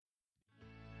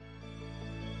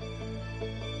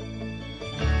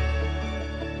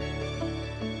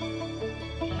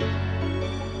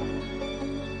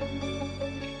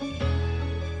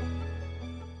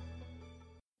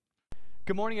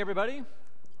Good morning, everybody.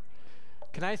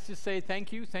 Can I just say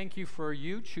thank you? Thank you for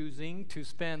you choosing to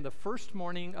spend the first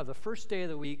morning of the first day of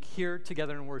the week here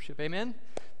together in worship. Amen?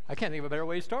 I can't think of a better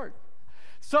way to start.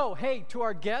 So, hey, to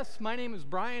our guests, my name is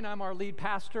Brian. I'm our lead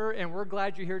pastor, and we're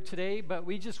glad you're here today, but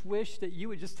we just wish that you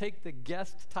would just take the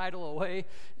guest title away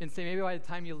and say maybe by the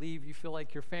time you leave, you feel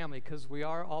like you're family, because we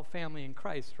are all family in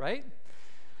Christ, right?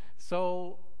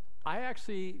 So,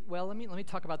 let me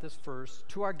talk about this first.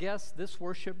 To our guests, this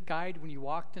worship guide, when you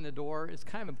walked in the door, is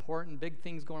kind of important, big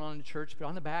things going on in the church, but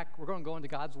on the back, we're going to go into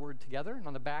God's Word together, and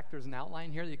on the back, there's an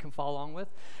outline here that you can follow along with.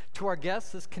 To our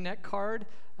guests, this Connect card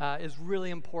is really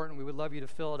important. We would love you to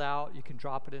fill it out. You can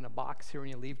drop it in a box here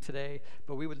when you leave today,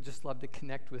 but we would just love to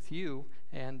connect with you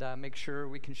and make sure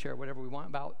we can share whatever we want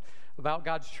about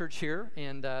God's church here,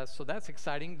 and so that's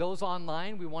exciting. Those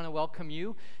online, we want to welcome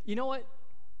you. You know what?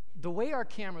 The way our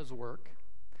cameras work,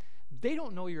 they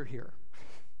don't know you're here.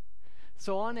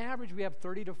 So on average, we have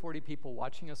 30 to 40 people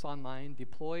watching us online,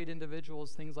 deployed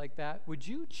individuals, things like that. Would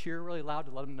you cheer really loud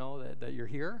to let them know that you're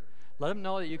here? Let them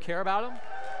know that you care about them?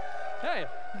 Hey.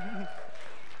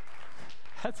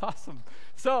 That's awesome.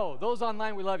 So those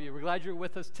online, we love you. We're glad you're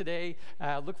with us today.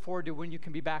 Look forward to when you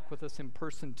can be back with us in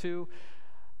person too.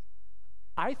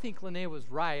 I think Lene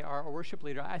was right, our worship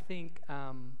leader. I think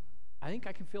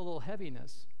I can feel a little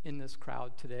heaviness in this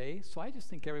crowd today, so I just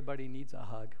think everybody needs a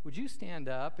hug. Would you stand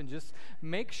up and just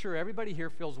make sure everybody here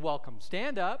feels welcome?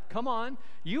 Stand up. Come on.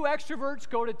 You extroverts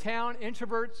go to town.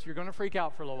 Introverts, you're going to freak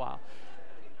out for a little while.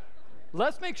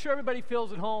 Let's make sure everybody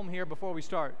feels at home here before we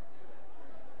start.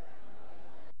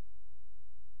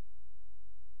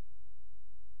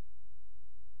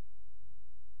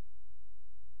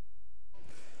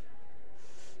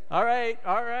 All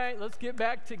right, let's get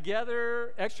back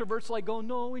together. Extroverts are like going,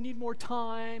 no, we need more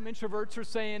time. Introverts are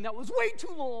saying, that was way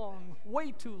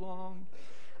too long.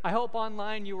 I hope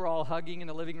online you were all hugging in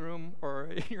the living room or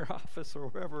in your office or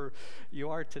wherever you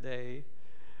are today.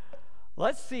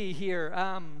 Let's see here.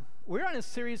 We're on a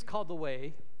series called The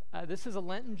Way. This is a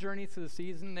Lenten journey through the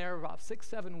season. There are about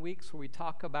 6-7 weeks where we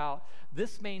talk about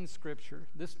this main scripture.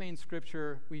 This main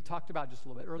scripture we talked about just a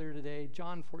little bit earlier today,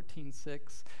 John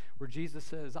 14:6, where Jesus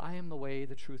says, I am the way,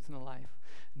 the truth, and the life.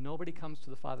 Nobody comes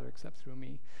to the Father except through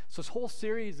me. So this whole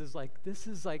series is like,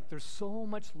 there's so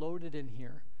much loaded in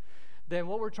here. Then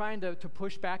what we're trying to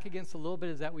push back against a little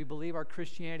bit is that we believe our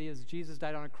Christianity is Jesus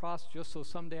died on a cross just so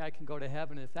someday I can go to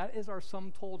heaven. If that is our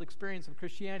sum-told experience of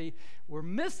Christianity, we're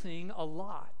missing a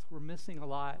lot.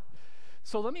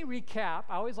 So let me recap.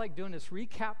 I always like doing this.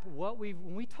 Recap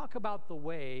when we talk about the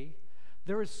way,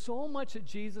 there is so much that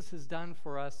Jesus has done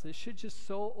for us that it should just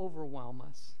so overwhelm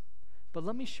us. But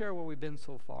let me share where we've been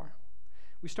so far.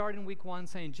 We started in week 1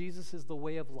 saying Jesus is the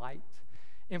way of light.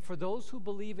 And for those who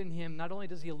believe in him, not only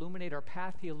does he illuminate our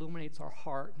path, he illuminates our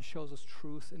heart and shows us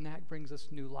truth, and that brings us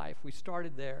new life. We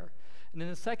started there. And then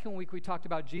the second week, we talked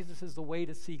about Jesus is the way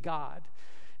to see God.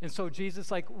 And so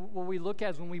Jesus, like what we look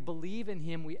at is when we believe in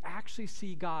him, we actually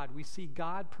see God. We see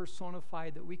God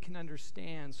personified that we can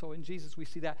understand. So in Jesus, we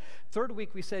see that. Third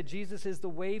week, we said Jesus is the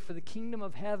way for the kingdom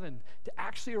of heaven to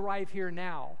actually arrive here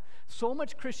now. So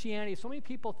much Christianity, so many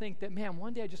people think that, man,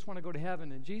 one day I just want to go to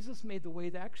heaven. And Jesus made the way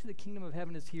that actually the kingdom of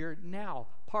heaven is here now,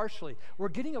 partially. We're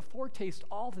getting a foretaste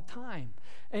all the time.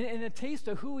 And a taste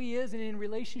of who he is and in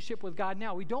relationship with God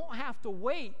now. We don't have to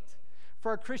wait for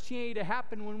our Christianity to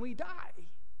happen when we die.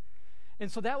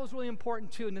 And so that was really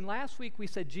important too. And then last week we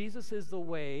said Jesus is the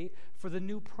way for the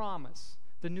new promise,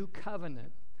 the new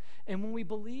covenant. And when we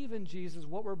believe in Jesus,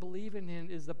 what we're believing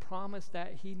in is the promise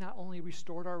that he not only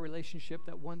restored our relationship,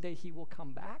 that one day he will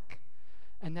come back.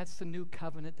 And that's the new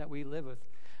covenant that we live with.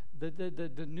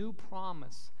 The new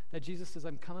promise that Jesus says,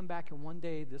 I'm coming back and one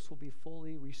day this will be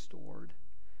fully restored.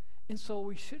 And so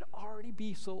we should already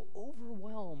be so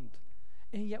overwhelmed.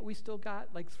 And yet we still got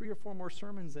like 3 or 4 more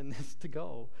sermons in this to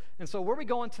go. And so where are we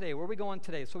going today?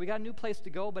 So we got a new place to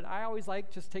go, but I always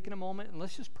like just taking a moment and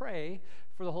let's just pray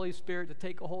for the Holy Spirit to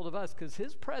take a hold of us, because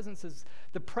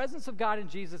the presence of God in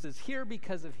Jesus is here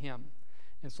because of him.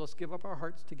 And so let's give up our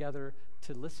hearts together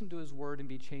to listen to his word and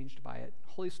be changed by it.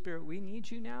 Holy Spirit, we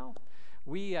need you now.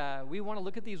 We want to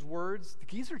look at these words.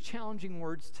 These are challenging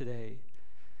words today,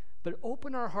 but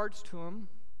open our hearts to him.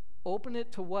 Open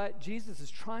it to what Jesus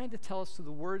is trying to tell us through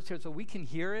the words here so we can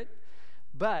hear it.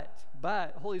 But,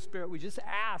 Holy Spirit, we just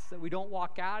ask that we don't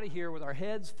walk out of here with our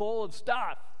heads full of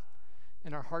stuff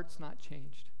and our hearts not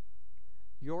changed.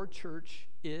 Your church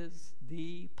is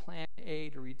the plan A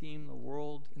to redeem the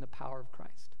world in the power of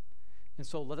Christ. And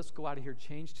so let us go out of here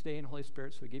changed today in Holy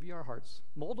Spirit. So we give you our hearts,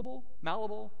 moldable,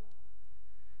 malleable,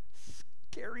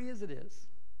 scary as it is.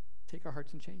 Take our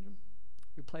hearts and change them.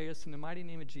 We pray this in the mighty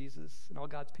name of Jesus, and all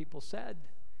God's people said,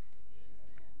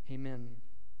 amen.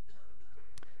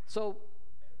 So,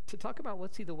 to talk about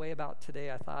what's he the way about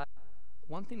today, I thought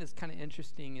one thing that's kind of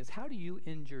interesting is how do you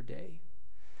end your day?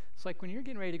 It's like when you're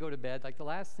getting ready to go to bed, like the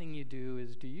last thing you do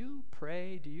is, do you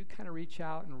pray? Do you kind of reach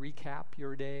out and recap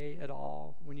your day at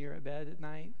all when you're at bed at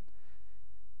night?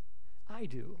 I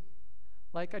do.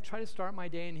 Like I try to start my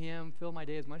day in him, fill my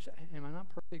day as much, and I'm not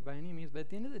perfect by any means, but at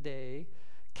the end of the day,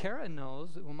 Kara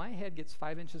knows that when my head gets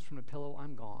 5 inches from the pillow,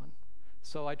 I'm gone.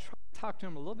 So I try to talk to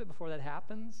him a little bit before that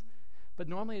happens, but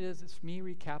normally it's me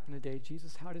recapping the day.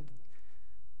 Jesus, how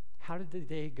did the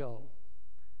day go?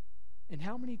 And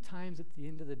how many times at the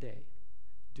end of the day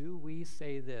do we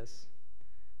say this?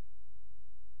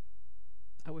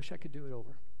 I wish I could do it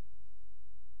over.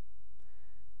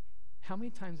 How many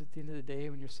times at the end of the day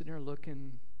when you're sitting there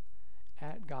looking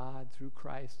at God through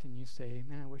Christ and you say,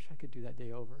 man, I wish I could do that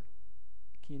day over?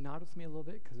 Can you nod with me a little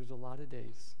bit? Because there's a lot of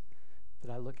days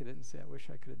that I look at it and say, I wish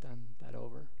I could have done that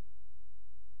over.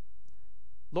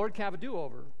 Lord, can I have a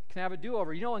do-over? Can I have a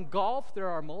do-over? You know, in golf, there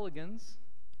are mulligans,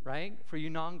 right? For you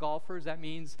non-golfers, that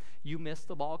means you miss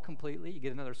the ball completely. You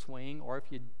get another swing, or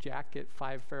if you jack it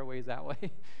 5 fairways that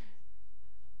way.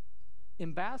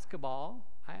 In basketball,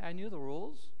 I knew the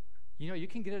rules. You know, you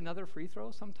can get another free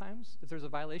throw sometimes. If there's a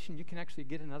violation, you can actually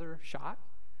get another shot.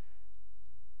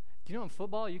 Do you know in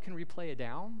football, you can replay a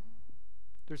down?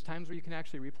 There's times where you can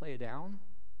actually replay a down.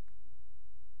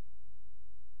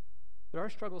 But our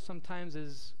struggle sometimes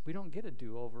is we don't get a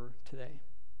do-over today.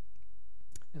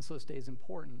 And so this day is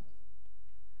important.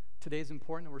 Today's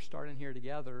important that we're starting here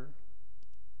together.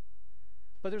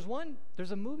 But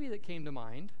there's a movie that came to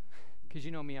mind, because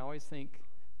you know me, I always think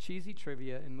cheesy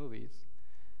trivia in movies.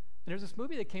 And there's this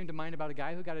movie that came to mind about a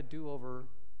guy who got a do-over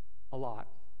a lot.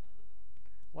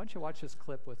 Why don't you watch this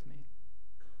clip with me?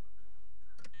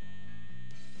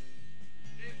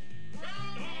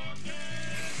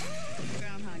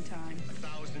 Groundhog time.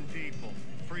 1,000 people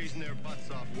freezing their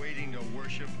butts off waiting to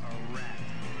worship a rat.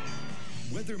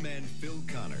 Weatherman Phil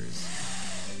Connors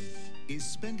is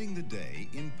spending the day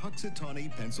in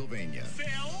Puxatawney, Pennsylvania. Phil?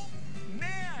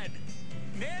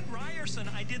 Ned Ryerson.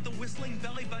 I did the whistling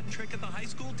belly button trick at the high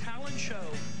school talent show.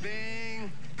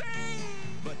 Bing! Bang!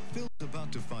 But Phil's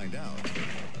about to find out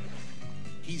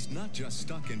he's not just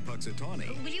stuck in Puxatawney.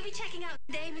 Will you be checking out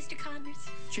today, Mr. Connors?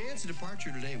 Chance of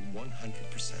departure today,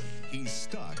 100%. He's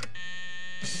stuck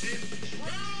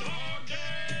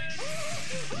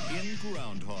in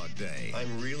Groundhog Day.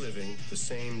 I'm reliving the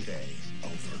same day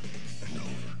over and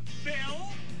over.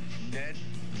 Phil? Ned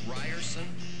Ryerson?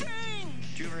 Bang!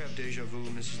 Do you ever have deja vu,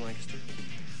 Mrs. Lancaster?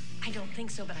 I don't think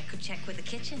so, but I could check with the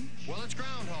kitchen. Well, it's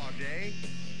Groundhog Day.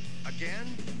 Again?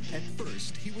 At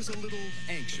first, he was a little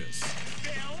anxious.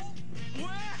 Phil?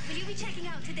 What? Will you be checking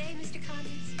out today, Mr.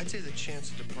 Connors? I'd say the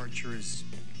chance of departure is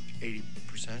 80%.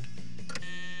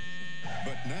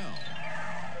 But now,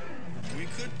 We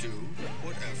could do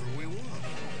whatever we want.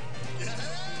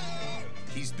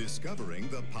 he's discovering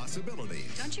the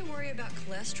possibilities Don't you worry about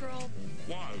cholesterol?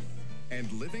 Why?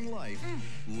 and living life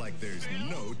like there's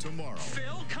no tomorrow.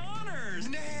 Phil Connors!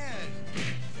 Ned!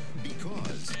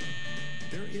 Because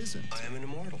there isn't. I am an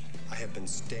immortal. I have been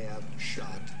stabbed,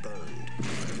 shot, burned,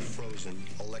 frozen,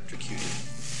 electrocuted.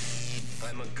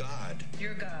 I'm a god.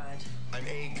 You're God. I'm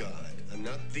a god. I'm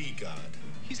not the god.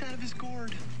 He's out of his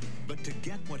gourd. But to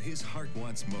get what his heart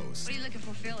wants most What are you looking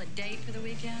for, Phil? A date for the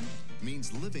weekend?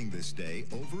 means living this day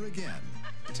over again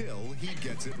till he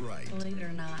gets it right. Believe it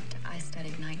or not, I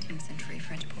studied 19th century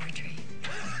French poetry.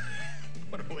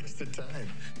 What a waste of time.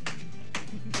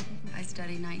 I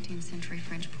studied 19th century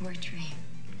French poetry.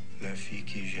 La fille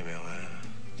qui j'aimerais.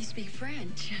 You speak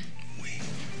French. Oui.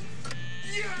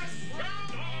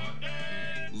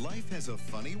 Life has a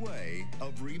funny way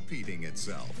of repeating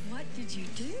itself. What did you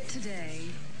do today?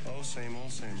 Oh, same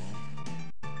old, same old.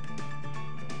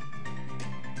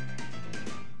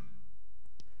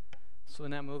 So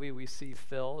in that movie, we see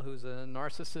Phil, who's a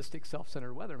narcissistic,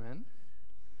 self-centered weatherman.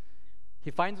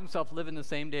 He finds himself living the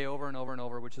same day over and over and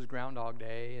over, which is Groundhog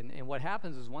Day. And what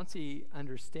happens is once he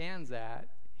understands that,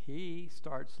 he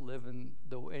starts living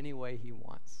any way he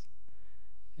wants.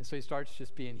 And so he starts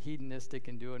just being hedonistic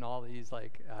and doing all these,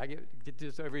 like, I get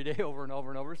this every day over and over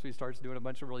and over, so he starts doing a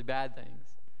bunch of really bad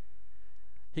things.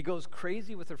 He goes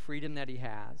crazy with the freedom that he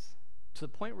has, to the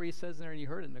point where he says there, and you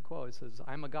heard it in the quote, he says,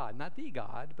 I'm a God. Not the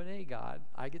God, but a God.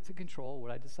 I get to control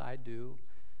what I decide to do.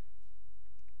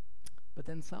 But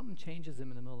then something changes him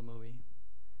in the middle of the movie.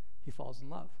 He falls in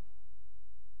love.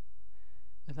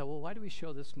 And I thought, well, why do we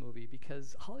show this movie?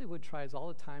 Because Hollywood tries all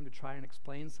the time to try and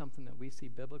explain something that we see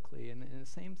biblically. And the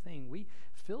same thing,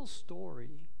 Phil's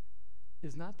story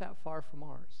is not that far from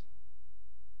ours.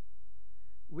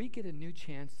 We get a new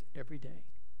chance every day.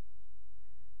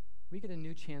 We get a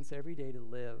new chance every day to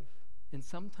live. And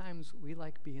sometimes we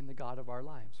like being the God of our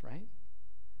lives, right?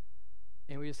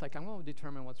 And we're just like, I'm going to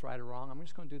determine what's right or wrong. I'm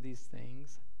just going to do these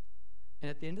things. And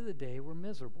at the end of the day, we're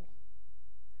miserable.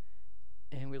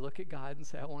 And we look at God and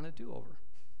say, I want a do-over.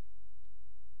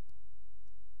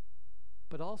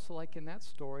 But also, like in that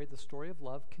story, the story of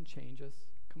love can change us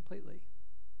completely.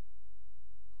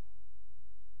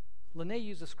 Lene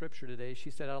used a scripture today. She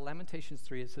said out of Lamentations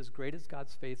 3, it says, great is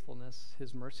God's faithfulness.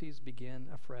 His mercies begin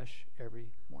afresh every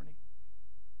morning.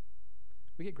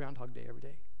 We get Groundhog Day every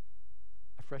day.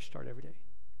 A fresh start every day.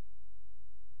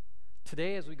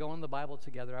 Today, as we go in the Bible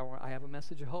together, I have a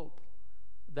message of hope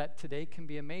that today can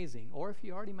be amazing. Or if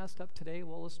you already messed up today,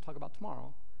 well, let's talk about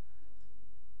tomorrow.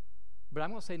 But I'm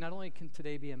going to say not only can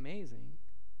today be amazing,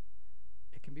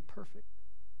 it can be perfect.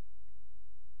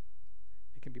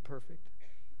 It can be perfect.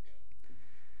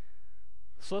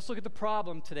 So let's look at the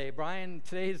problem today. Brian,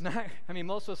 today is not,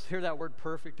 most of us hear that word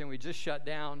perfect and we just shut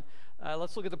down.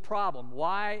 Let's look at the problem.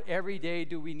 Why every day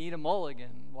do we need a mulligan?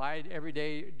 Why every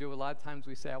day do a lot of times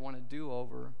we say, I want to do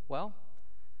over? Well,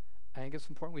 I think it's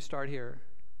important we start here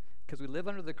because we live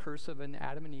under the curse of an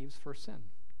Adam and Eve's first sin.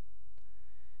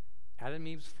 Adam and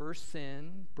Eve's first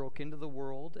sin broke into the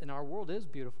world, and our world is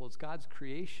beautiful. It's God's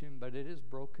creation, but it is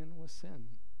broken with sin.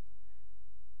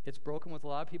 It's broken with a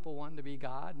lot of people wanting to be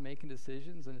God, making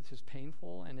decisions, and it's just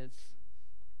painful, and it's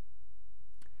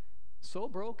so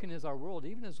broken is our world,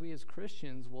 even as we as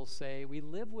Christians will say, we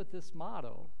live with this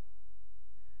motto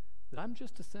that I'm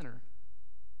just a sinner.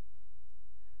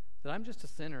 That I'm just a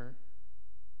sinner.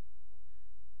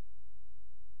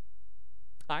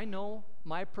 I know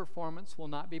my performance will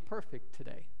not be perfect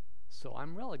today, so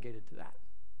I'm relegated to that.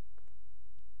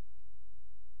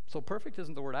 So perfect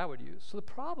isn't the word I would use. So the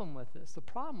problem with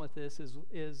this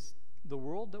is the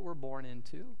world that we're born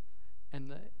into, and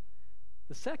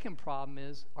the second problem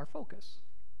is our focus,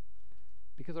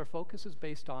 because our focus is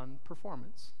based on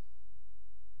performance.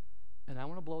 And I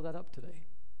want to blow that up today.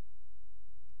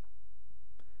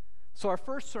 So our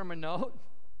first sermon note,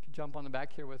 if you jump on the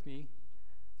back here with me,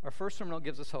 our first sermon note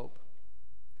gives us hope.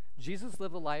 Jesus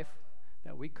lived a life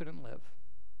that we couldn't live.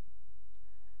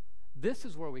 This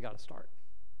is where we got to start.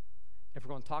 If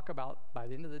we're going to talk about, by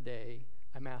the end of the day,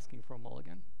 I'm asking for a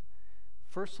mulligan.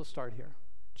 First, let's start here.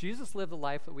 Jesus lived a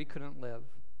life that we couldn't live.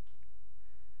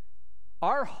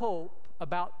 Our hope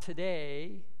about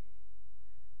today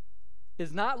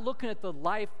is not looking at the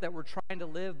life that we're trying to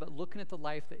live, but looking at the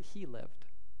life that he lived.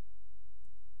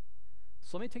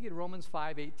 So let me take you to Romans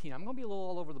 5:18. I'm going to be a little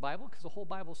all over the Bible because the whole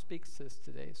Bible speaks to this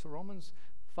today. So Romans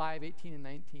 5:18 and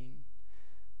 19.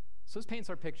 So this paints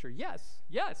our picture. Yes,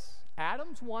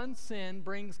 Adam's one sin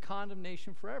brings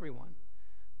condemnation for everyone.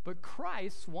 But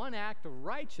Christ's one act of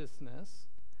righteousness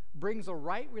brings a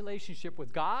right relationship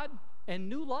with God and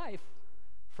new life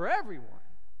for everyone.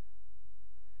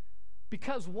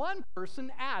 Because one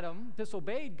person, Adam,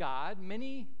 disobeyed God,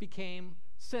 many became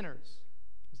sinners.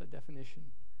 There's that definition.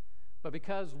 But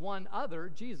because one other,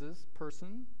 Jesus,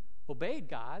 person, obeyed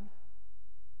God,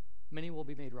 many will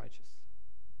be made righteous.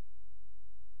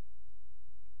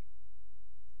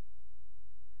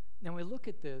 Now we look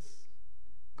at this,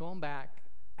 going back,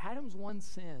 Adam's one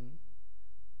sin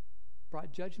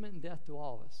brought judgment and death to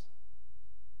all of us.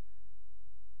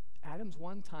 Adam's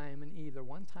one time and Eve, their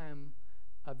one time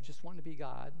of just wanting to be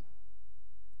God,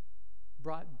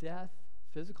 brought death,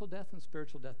 physical death and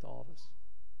spiritual death to all of us.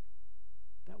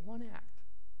 That one act.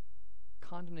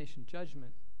 Condemnation,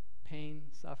 judgment, pain,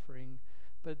 suffering.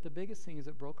 But the biggest thing is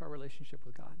it broke our relationship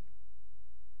with God.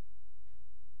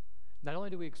 Not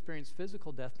only do we experience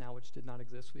physical death now, which did not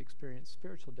exist, we experience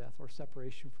spiritual death or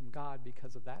separation from God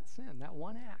because of that sin, that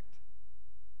one act.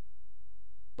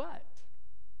 But,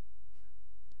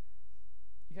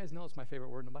 you guys know it's my favorite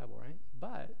word in the Bible, right?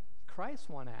 But Christ's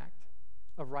one act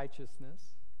of righteousness,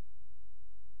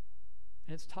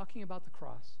 and it's talking about the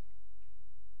cross.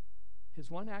 His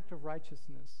one act of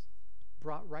righteousness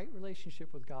brought right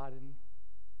relationship with God and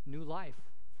new life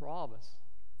for all of us.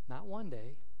 Not one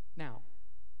day, now.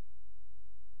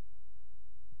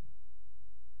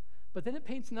 But then it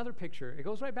paints another picture. It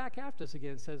goes right back after us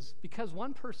again. It says, because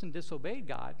one person disobeyed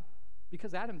God,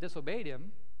 because Adam disobeyed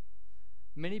him,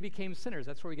 many became sinners.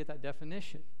 That's where we get that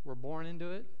definition. We're born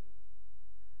into it.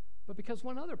 But because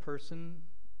one other person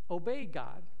obeyed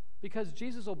God, because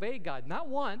Jesus obeyed God, not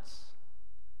once,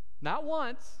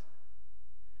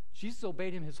 Jesus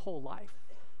obeyed him his whole life.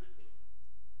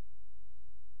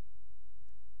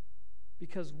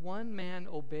 Because one man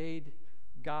obeyed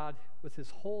God with his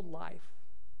whole life,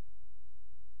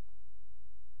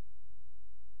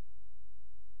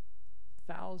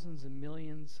 thousands and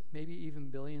millions, maybe even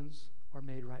billions, are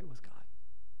made right with God.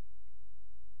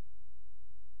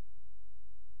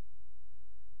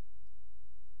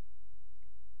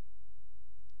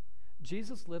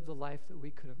 Jesus lived the life that we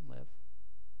couldn't live.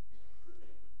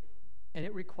 And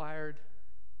it required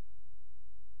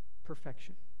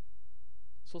perfection.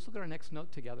 So let's look at our next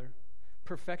note together.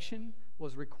 Perfection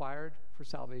was required for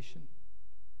salvation.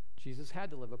 Jesus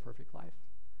had to live a perfect life.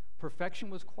 Perfection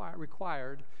was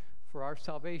required for our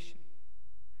salvation.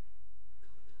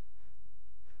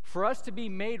 For us to be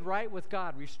made right with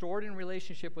God, restored in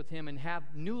relationship with Him, and have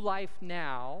new life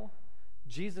now,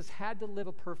 Jesus had to live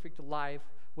a perfect life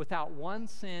without one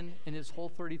sin in His whole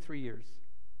 33 years.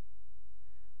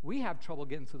 We have trouble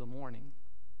getting through the morning.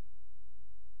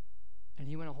 And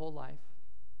He went a whole life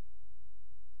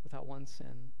without one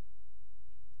sin.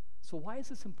 So why is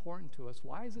this important to us?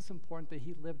 Why is this important that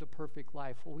He lived a perfect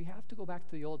life? Well, we have to go back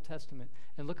to the Old Testament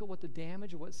and look at what the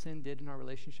damage of what sin did in our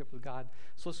relationship with God.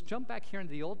 So let's jump back here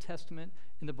into the Old Testament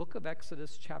in the book of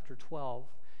Exodus chapter 12.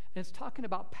 And it's talking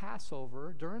about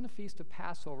Passover, during the feast of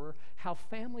Passover, how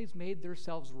families made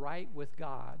themselves right with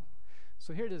God.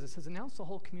 So here it is. It says, announce the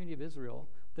whole community of Israel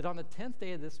that on the 10th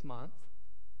day of this month,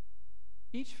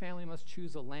 each family must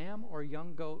choose a lamb or a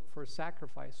young goat for a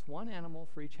sacrifice, one animal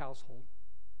for each household.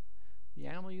 The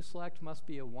animal you select must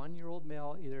be a 1-year-old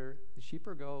male, either a sheep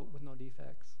or goat with no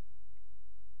defects.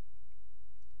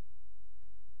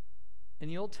 In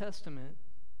the Old Testament,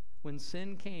 when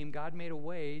sin came, God made a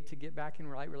way to get back in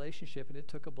right relationship, and it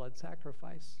took a blood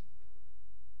sacrifice.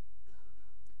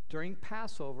 During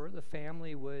Passover, the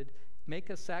family would make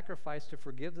a sacrifice to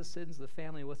forgive the sins of the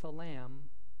family with a lamb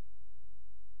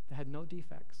that had no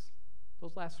defects.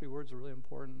 Those last 3 words are really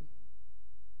important.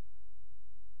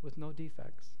 With no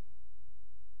defects.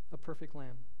 A perfect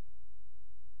lamb.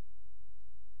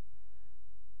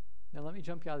 Now let me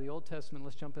jump out of the Old Testament.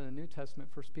 Let's jump into the New Testament,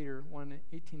 1 Peter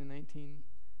 1:18 and 19.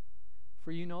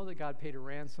 For you know that God paid a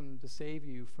ransom to save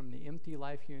you from the empty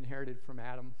life you inherited from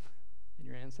Adam and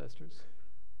your ancestors.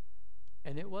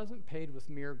 And it wasn't paid with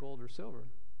mere gold or silver,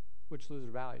 which lose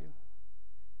their value.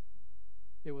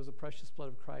 It was the precious blood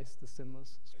of Christ, the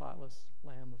sinless, spotless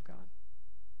Lamb of God.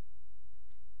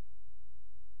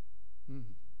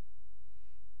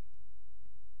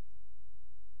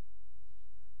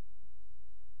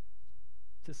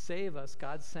 To save us,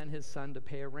 God sent His Son to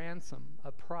pay a ransom,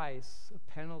 a price, a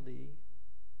penalty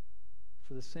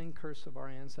for the sin curse of our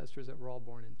ancestors that we're all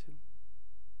born into.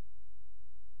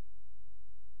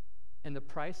 And the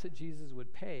price that Jesus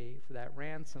would pay for that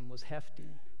ransom was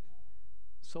hefty.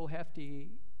 So hefty,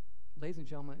 ladies and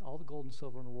gentlemen, all the gold and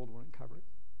silver in the world wouldn't cover it.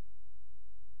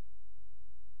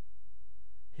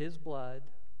 His blood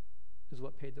is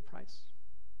what paid the price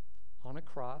on a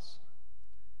cross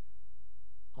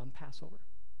on Passover.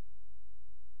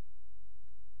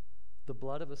 The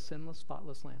blood of a sinless,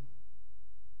 spotless lamb.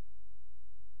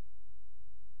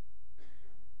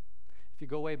 If you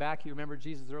go way back, you remember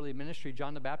Jesus' early ministry.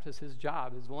 John the Baptist, his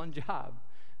one job,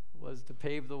 was to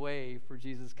pave the way for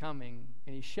Jesus' coming.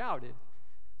 And he shouted.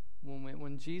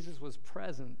 When Jesus was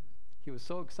present, he was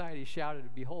so excited, he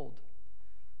shouted, "Behold,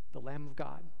 the Lamb of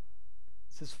God."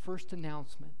 It's his first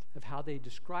announcement of how they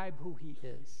describe who he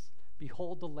is.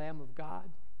 Behold, the Lamb of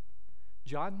God.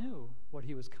 John knew what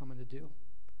he was coming to do.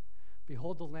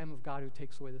 Behold, the Lamb of God who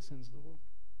takes away the sins of the world.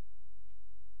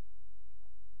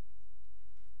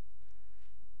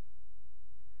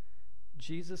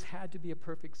 Jesus had to be a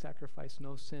perfect sacrifice,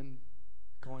 no sin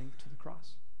going to the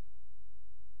cross.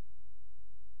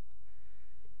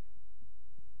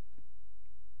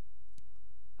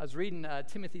 I was reading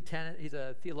Timothy Tennant. He's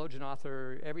a theologian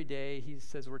author. Every day he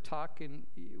says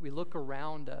we look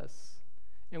around us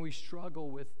and we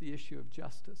struggle with the issue of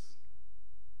justice.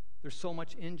 There's so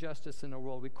much injustice in the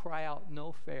world. We cry out,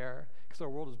 "No fair," because our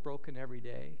world is broken every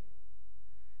day.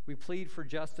 We plead for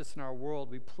justice in our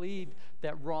world. We plead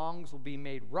that wrongs will be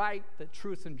made right, that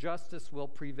truth and justice will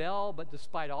prevail. But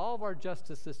despite all of our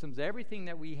justice systems, everything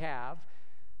that we have,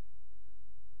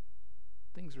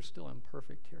 things are still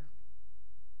imperfect here.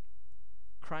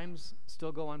 Crimes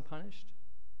still go unpunished.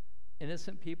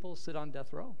 Innocent people sit on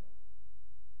death row.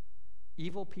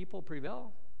 Evil people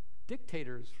prevail.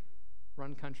 Dictators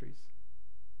run countries.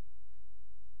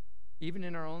 Even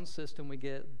in our own system, we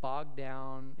get bogged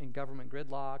down in government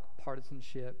gridlock,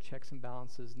 partisanship, checks and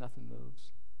balances, nothing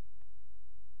moves.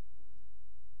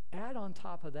 Add on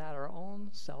top of that our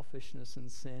own selfishness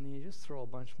and sin, and you just throw a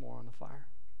bunch more on the fire.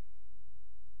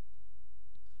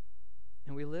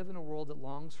 And we live in a world that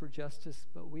longs for justice,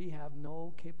 but we have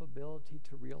no capability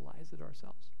to realize it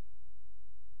ourselves.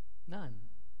 None.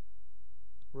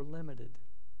 We're limited.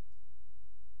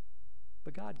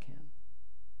 but God can.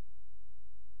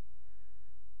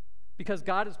 Because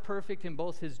God is perfect in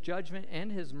both his judgment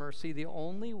and his mercy, the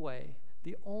only way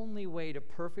to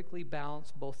perfectly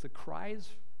balance both the cries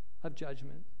of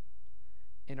judgment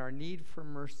and our need for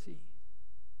mercy,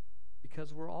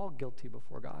 because we're all guilty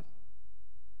before God,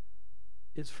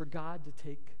 is for God to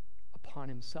take upon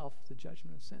himself the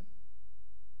judgment of sin.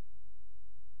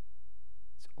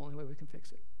 It's the only way we can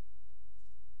fix it.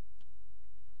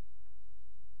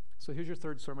 So here's your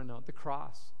third sermon note. The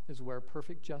cross is where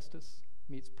perfect justice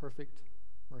meets perfect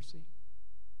mercy.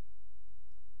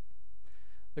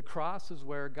 The cross is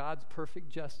where God's perfect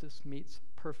justice meets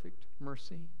perfect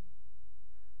mercy.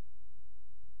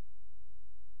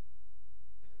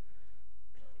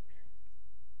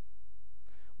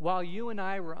 While you and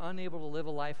I were unable to live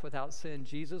a life without sin,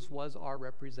 Jesus was our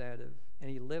representative,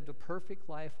 and he lived a perfect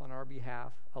life on our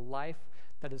behalf, a life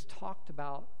that is talked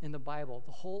about in the Bible.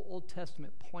 The whole Old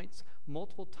Testament points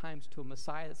multiple times to a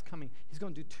Messiah that's coming. He's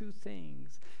going to do two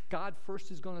things. God first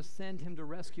is going to send him to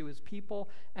rescue his people,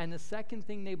 and the second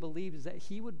thing they believed is that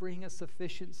he would bring a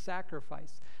sufficient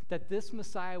sacrifice, that this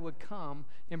Messiah would come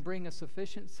and bring a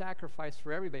sufficient sacrifice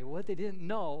for everybody. What they didn't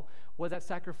know was that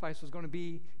sacrifice was going to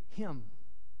be him.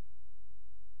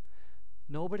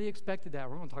 Nobody expected that.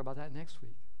 We're going to talk about that next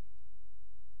week.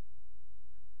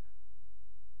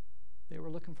 They were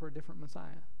looking for a different Messiah.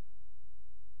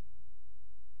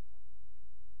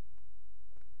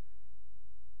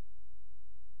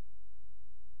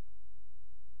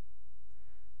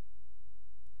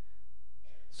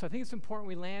 So I think it's important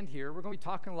we land here. We're going to be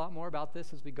talking a lot more about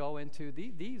this as we go into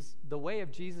the way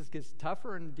of Jesus gets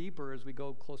tougher and deeper as we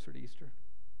go closer to Easter.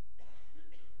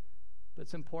 But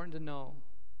it's important to know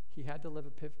he had to live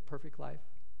a perfect life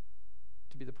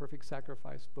to be the perfect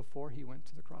sacrifice before he went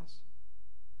to the cross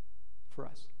for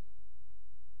us.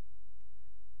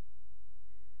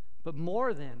 But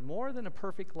more than a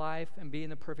perfect life and being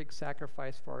the perfect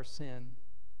sacrifice for our sin,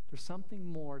 there's something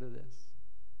more to this.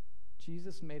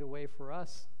 Jesus made a way for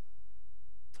us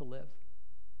to live.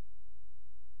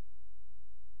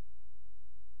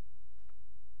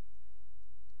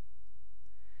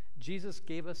 Jesus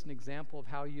gave us an example of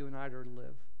how you and I are to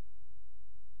live.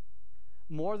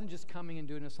 More than just coming and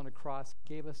doing this on a cross,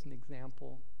 he gave us an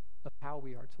example of how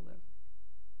we are to live.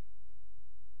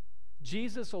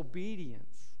 Jesus'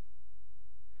 obedience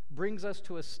brings us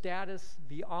to a status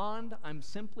beyond I'm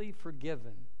simply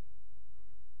forgiven.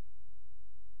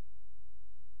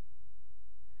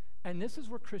 And this is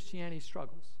where Christianity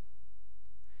struggles.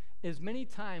 Is many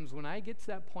times when I get to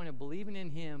that point of believing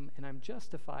in him and I'm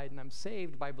justified and I'm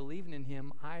saved by believing in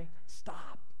him, I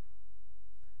stop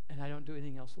and I don't do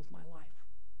anything else with my life.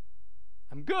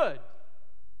 I'm good.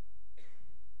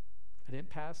 I didn't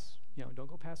pass, don't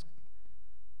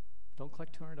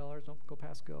collect $200, don't go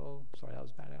past go. Sorry, that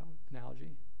was a bad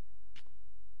analogy.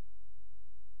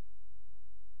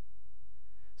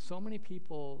 So many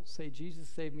people say, Jesus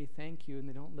saved me, thank you, and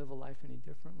they don't live a life any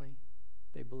differently.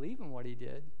 They believe in what he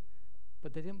did,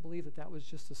 but they didn't believe that that was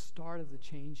just the start of the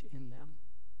change in them.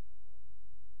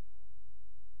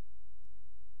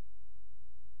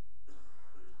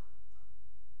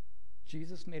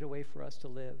 Jesus made a way for us to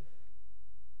live.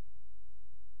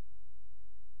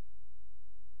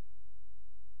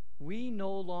 We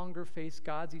no longer face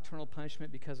God's eternal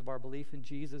punishment because of our belief in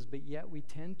Jesus, but yet we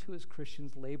tend to, as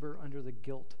Christians, labor under the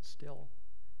guilt still.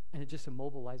 And it just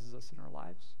immobilizes us in our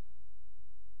lives.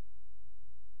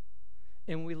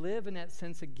 And when we live in that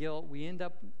sense of guilt, we end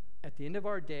up at the end of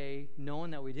our day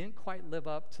knowing that we didn't quite live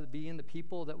up to being the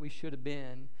people that we should have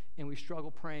been, and we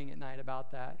struggle praying at night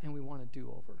about that, and we want to do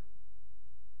over.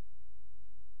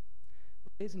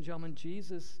 But ladies and gentlemen,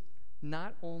 Jesus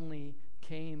not only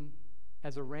came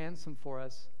as a ransom for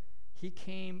us, he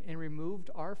came and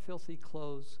removed our filthy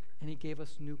clothes, and he gave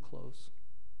us new clothes.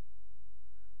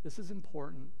 This is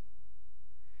important.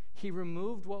 He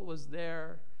removed what was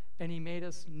there, and he made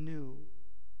us new.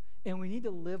 And we need to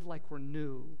live like we're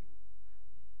new.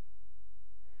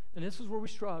 And this is where we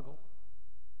struggle.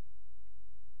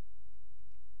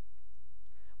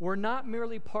 We're not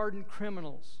merely pardoned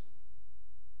criminals.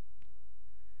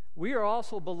 We are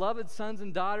also beloved sons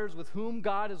and daughters with whom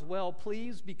God is well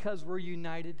pleased because we're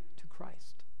united to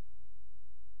Christ.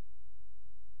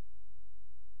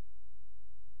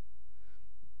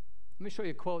 Let me show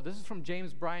you a quote. This is from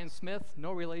James Bryan Smith,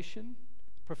 no relation,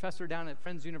 professor down at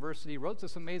Friends University, wrote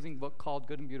this amazing book called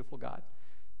Good and Beautiful God.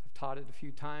 I've taught it a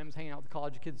few times, hanging out with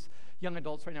college kids, young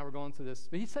adults right now, we're going through this.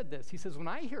 But he said this, he says, when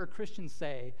I hear a Christian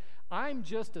say, I'm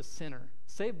just a sinner,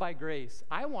 saved by grace,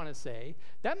 I want to say,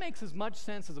 that makes as much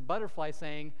sense as a butterfly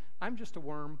saying, I'm just a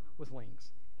worm with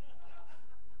wings.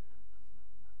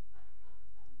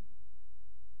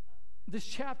 This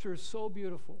chapter is so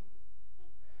beautiful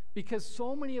because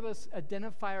so many of us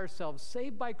identify ourselves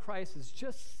saved by Christ as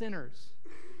just sinners.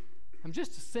 I'm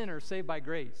just a sinner saved by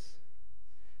grace.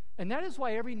 And that is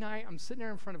why every night I'm sitting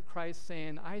there in front of Christ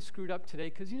saying, I screwed up today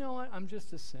because you know what? I'm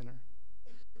just a sinner.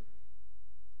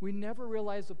 We never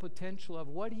realize the potential of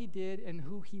what he did and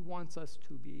who he wants us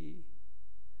to be.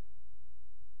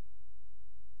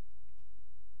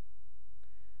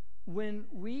 When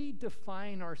we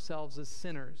define ourselves as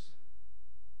sinners,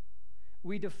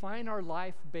 we define our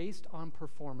life based on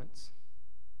performance.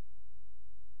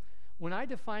 When I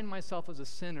define myself as a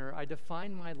sinner, I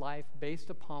define my life based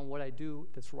upon what I do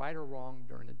that's right or wrong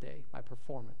during the day, my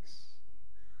performance.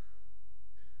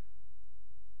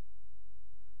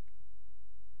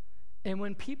 And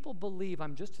when people believe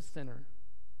I'm just a sinner,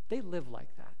 they live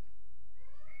like that.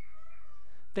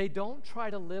 They don't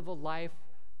try to live a life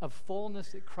of fullness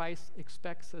that Christ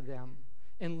expects of them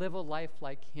and live a life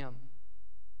like him.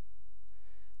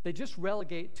 They just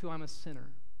relegate to I'm a sinner.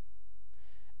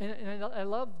 And I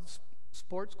love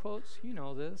sports quotes. You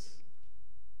know this.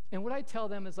 And what I tell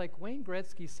them is like Wayne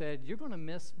Gretzky said, you're going to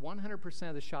miss 100%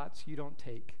 of the shots you don't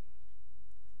take.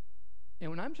 And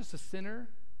when I'm just a sinner,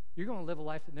 you're going to live a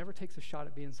life that never takes a shot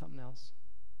at being something else.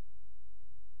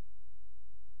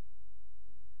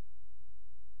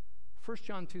 1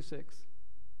 John 2:6.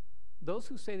 Those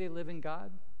who say they live in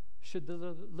God should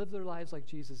live their lives like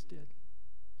Jesus did.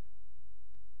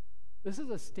 This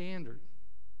is a standard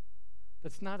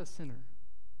that's not a sinner.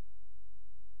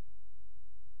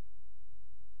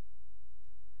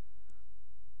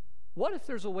 What if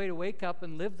there's a way to wake up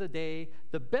and live the day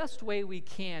the best way we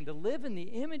can, to live in the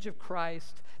image of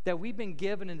Christ that we've been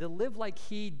given and to live like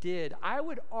he did? I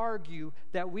would argue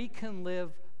that we can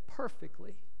live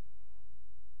perfectly.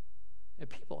 And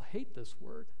people hate this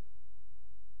word.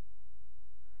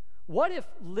 What if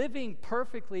living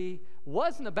perfectly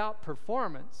wasn't about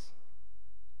performance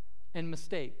and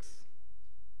mistakes?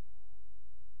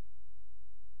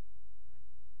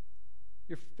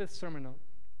 Your fifth sermon note.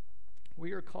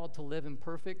 We are called to live in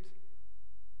perfect.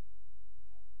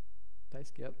 Did I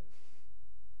skip?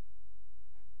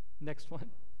 Next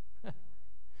one.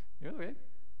 Okay.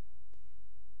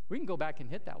 We can go back and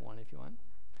hit that one if you want.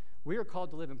 We are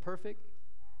called to live in perfect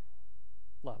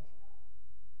love.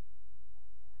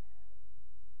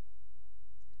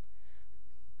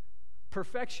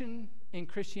 Perfection in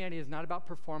Christianity is not about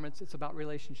performance, it's about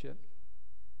relationship.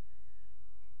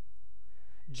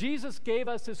 Jesus gave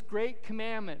us this great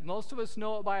commandment. Most of us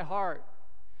know it by heart.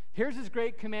 Here's his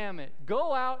great commandment.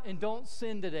 Go out and don't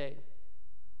sin today.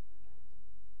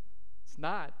 It's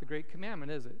not the great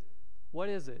commandment, is it? What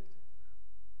is it?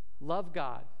 Love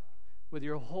God with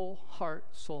your whole heart,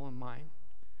 soul, and mind.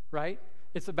 Right?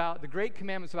 It's about, the great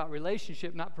commandment's about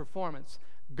relationship, not performance.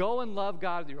 Go and love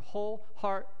God with your whole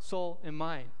heart, soul, and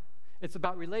mind. It's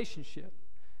about relationship.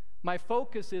 My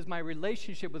focus is my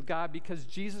relationship with God because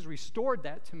Jesus restored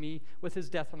that to me with his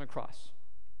death on the cross.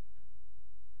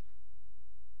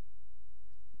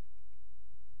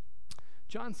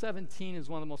 John 17 is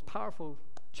one of the most powerful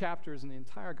chapters in the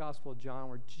entire Gospel of John,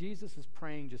 where Jesus is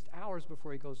praying just hours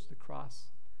before he goes to the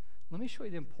cross. Let me show you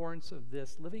the importance of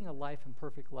this, living a life in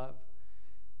perfect love.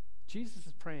 Jesus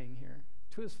is praying here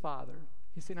to his Father.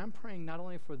 He's saying, I'm praying not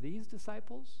only for these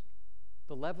disciples,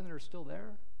 the 11 that are still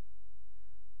there,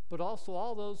 but also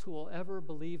all those who will ever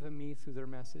believe in me through their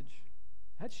message.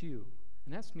 That's you,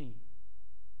 and that's me.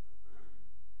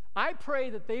 I pray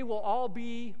that they will all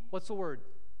be, what's the word?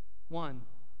 One.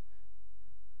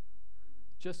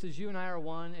 Just as you and I are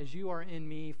one, as you are in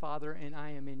me, Father, and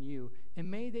I am in you. And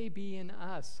may they be in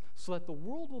us, so that the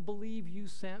world will believe you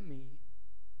sent me.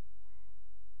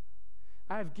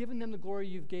 I have given them the glory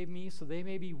you've gave me, so they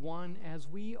may be one as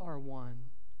we are one.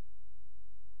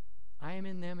 I am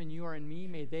in them and you are in me.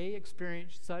 May they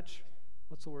experience such,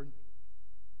 what's the word?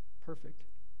 Perfect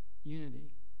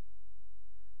unity.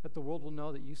 That the world will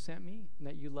know that you sent me and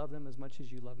that you love them as much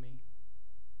as you love me.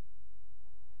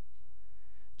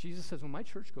 Jesus says, when my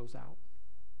church goes out,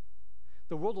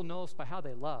 the world will know us by how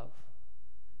they love,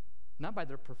 not by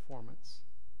their performance.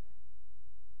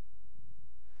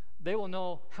 They will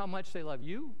know how much they love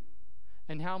you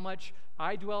and how much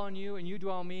I dwell in you and you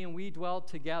dwell in me and we dwell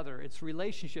together. It's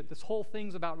relationship. This whole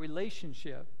thing's about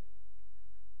relationship.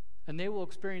 And they will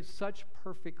experience such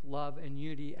perfect love and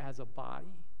unity as a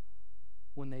body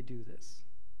when they do this.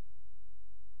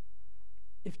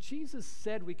 If Jesus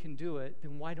said we can do it,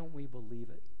 then why don't we believe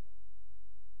it?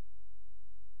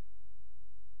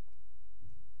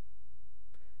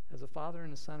 As a Father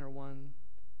and a Son are one,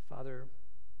 Father,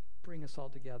 bring us all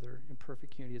together in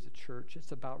perfect unity as a church.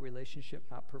 It's about relationship,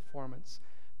 not performance.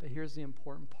 But here's the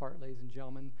important part, ladies and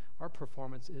gentlemen. Our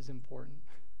performance is important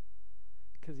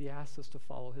because he asks us to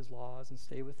follow his laws and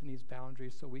stay within these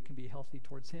boundaries so we can be healthy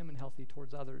towards him and healthy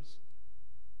towards others.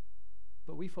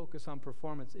 But we focus on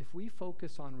performance. If we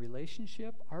focus on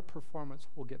relationship, our performance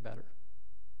will get better.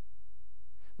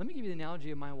 Let me give you the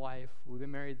analogy of my wife. We've been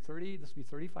married this will be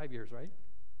 35 years, right?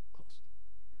 Close.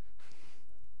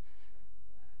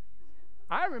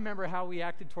 I remember how we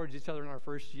acted towards each other in our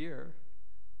first year.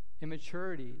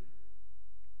 Immaturity.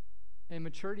 And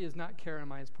maturity is not Kara and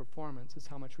Maya's performance. It's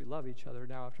how much we love each other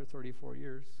now after 34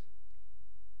 years.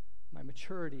 My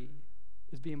maturity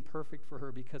is being perfect for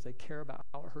her because I care about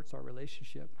how it hurts our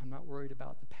relationship. I'm not worried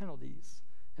about the penalties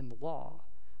and the law.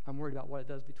 I'm worried about what it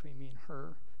does between me and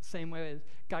her. Same way as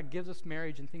God gives us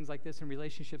marriage and things like this in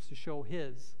relationships to show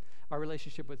our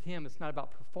relationship with him. It's not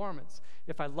about performance.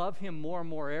 If I love him more and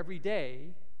more every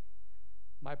day,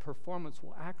 my performance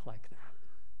will act like that.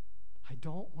 I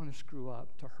don't want to screw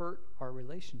up to hurt our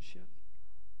relationship.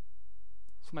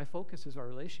 So my focus is our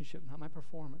relationship, not my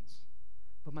performance.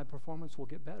 But my performance will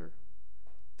get better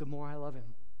the more I love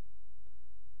him.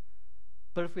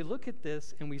 But if we look at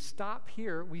this and we stop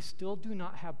here, we still do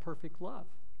not have perfect love.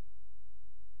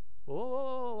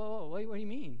 Whoa, wait, what do you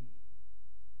mean?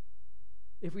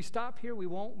 If we stop here, we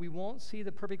won't see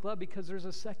the perfect love because there's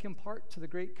a second part to the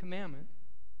great commandment.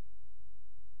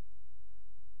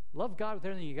 Love God with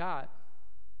everything you got.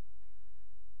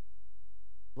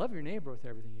 Love your neighbor with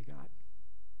everything you got.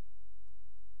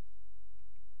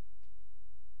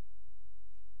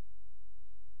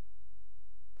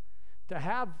 To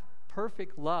have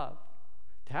perfect love,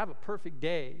 to have a perfect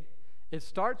day, it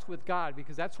starts with God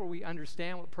because that's where we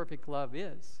understand what perfect love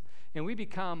is. And we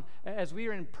become, as we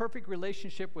are in perfect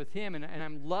relationship with him, and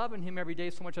I'm loving him every day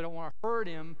so much I don't want to hurt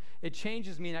him, it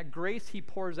changes me, and that grace he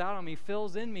pours out on me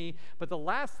fills in me. But the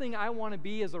last thing I want to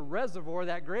be is a reservoir of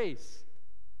that grace.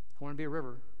 I want to be a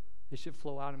river. It should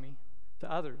flow out of me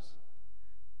to others.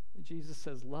 And Jesus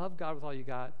says, love God with all you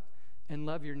got and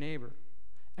love your neighbor.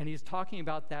 And he's talking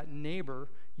about that neighbor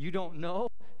you don't know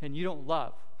and you don't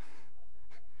love.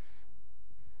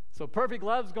 So perfect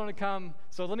love is going to come.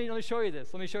 So let me show you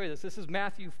this. This is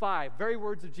Matthew 5, very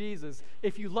words of Jesus.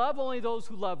 If you love only those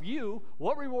who love you,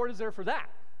 what reward is there for that?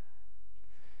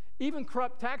 Even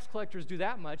corrupt tax collectors do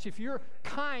that much. If you're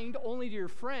kind only to your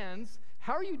friends,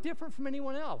 how are you different from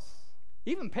anyone else?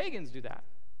 Even pagans do that.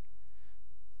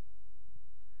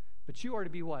 But you are to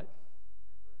be what?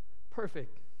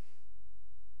 Perfect.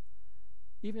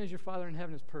 Even as your Father in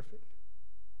heaven is perfect.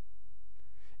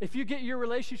 If you get your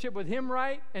relationship with him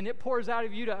right and it pours out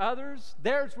of you to others,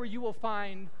 there's where you will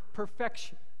find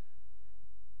perfection.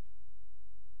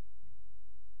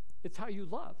 It's how you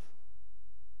love.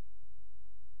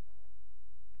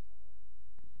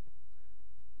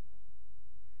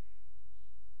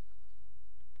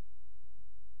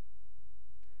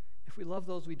 If we love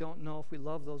those we don't know, if we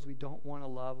love those we don't want to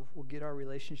love, we'll get our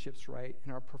relationships right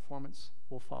and our performance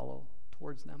will follow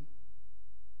towards them.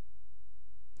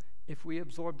 If we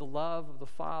absorb the love of the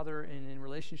Father and in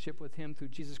relationship with him through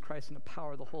Jesus Christ and the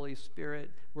power of the Holy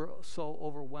Spirit, we're so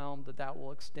overwhelmed that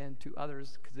will extend to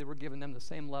others because we're giving them the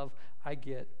same love I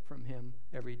get from him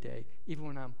every day. Even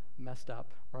when I'm messed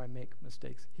up or I make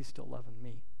mistakes, he's still loving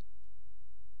me.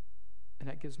 And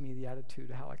that gives me the attitude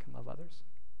of how I can love others.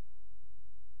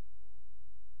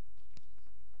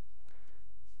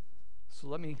 So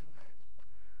let me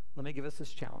give us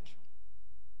this challenge.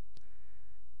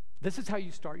 This is how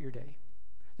you start your day.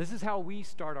 This is how we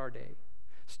start our day.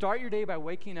 Start your day by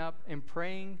waking up and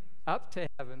praying up to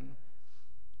heaven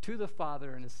to the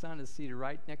Father, and his Son is seated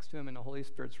right next to him, and the Holy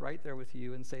Spirit's right there with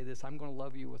you, and say this: I'm going to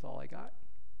love you with all I got.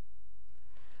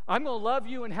 I'm going to love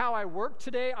you in how I work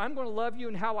today. I'm going to love you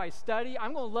in how I study.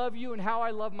 I'm going to love you in how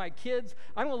I love my kids.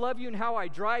 I'm going to love you in how I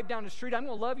drive down the street. I'm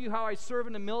going to love you how I serve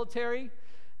in the military.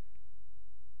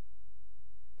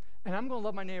 And I'm going to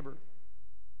love my neighbor,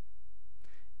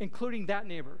 including that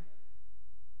neighbor.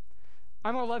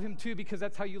 I'm going to love him too because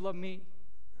that's how you love me.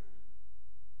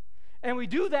 And we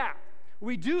do that.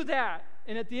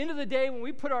 And at the end of the day, when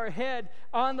we put our head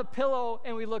on the pillow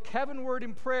and we look heavenward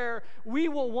in prayer, we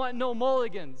will want no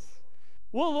mulligans.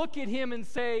 We'll look at him and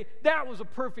say, that was a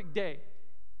perfect day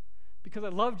because I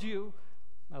loved you,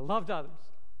 I loved others.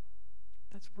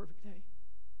 That's a perfect day.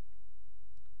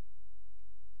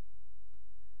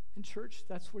 In church,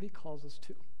 that's what he calls us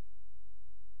to.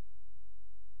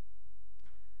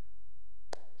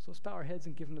 So let's bow our heads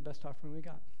and give him the best offering we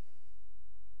got.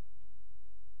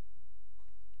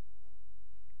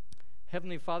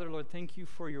 Heavenly Father, Lord, thank you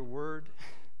for your word.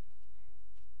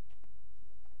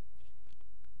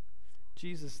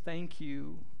 Jesus, thank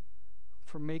you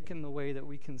for making the way that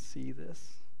we can see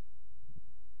this.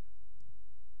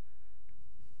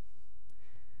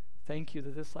 Thank you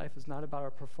that this life is not about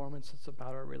our performance, it's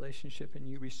about our relationship. And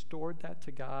you restored that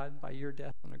to God by your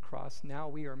death on the cross. Now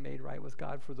we are made right with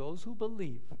God for those who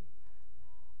believe.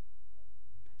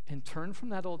 And turn from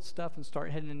that old stuff and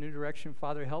start heading in a new direction.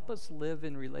 Father, help us live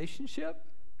in relationship,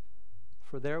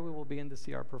 for there we will begin to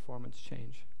see our performance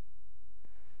change.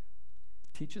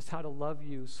 Teach us how to love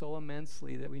you so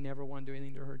immensely that we never want to do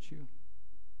anything to hurt you.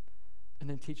 And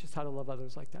then teach us how to love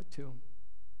others like that too.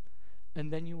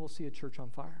 And then you will see a church on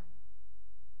fire.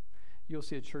 You'll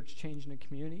see a church change in a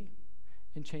community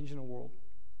and change in a world.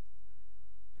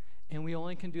 And we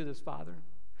only can do this, Father,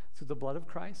 through the blood of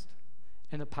Christ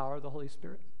and the power of the Holy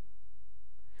Spirit.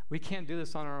 We can't do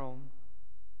this on our own.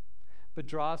 But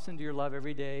draw us into your love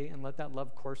every day and let that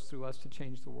love course through us to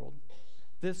change the world.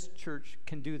 This church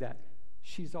can do that.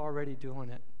 She's already doing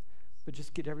it. But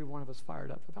just get every one of us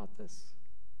fired up about this.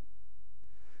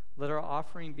 Let our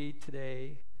offering be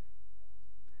today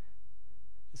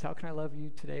is, how can I love you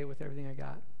today with everything I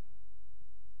got?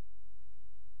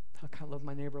 How can I love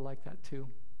my neighbor like that too,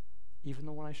 even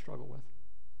the one I struggle with?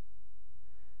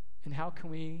 And how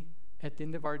can we, at the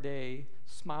end of our day,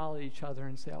 smile at each other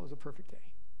and say, that was a perfect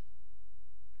day?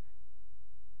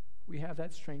 We have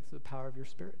that strength through the power of your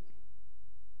Spirit.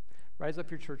 Rise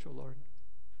up your church, O Lord.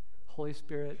 Holy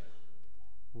Spirit,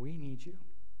 we need you.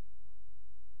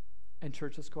 And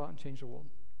church, let's go out and change the world.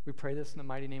 We pray this in the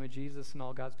mighty name of Jesus, and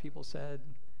all God's people said,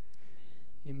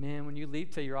 amen. When you leave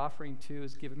today, your offering too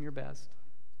is give him your best.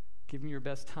 Give him your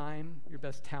best time, your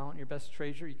best talent, your best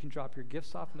treasure. You can drop your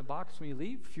gifts off in the box when you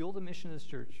leave. Fuel the mission of this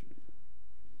church.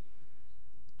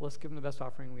 Let's give him the best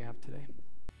offering we have today.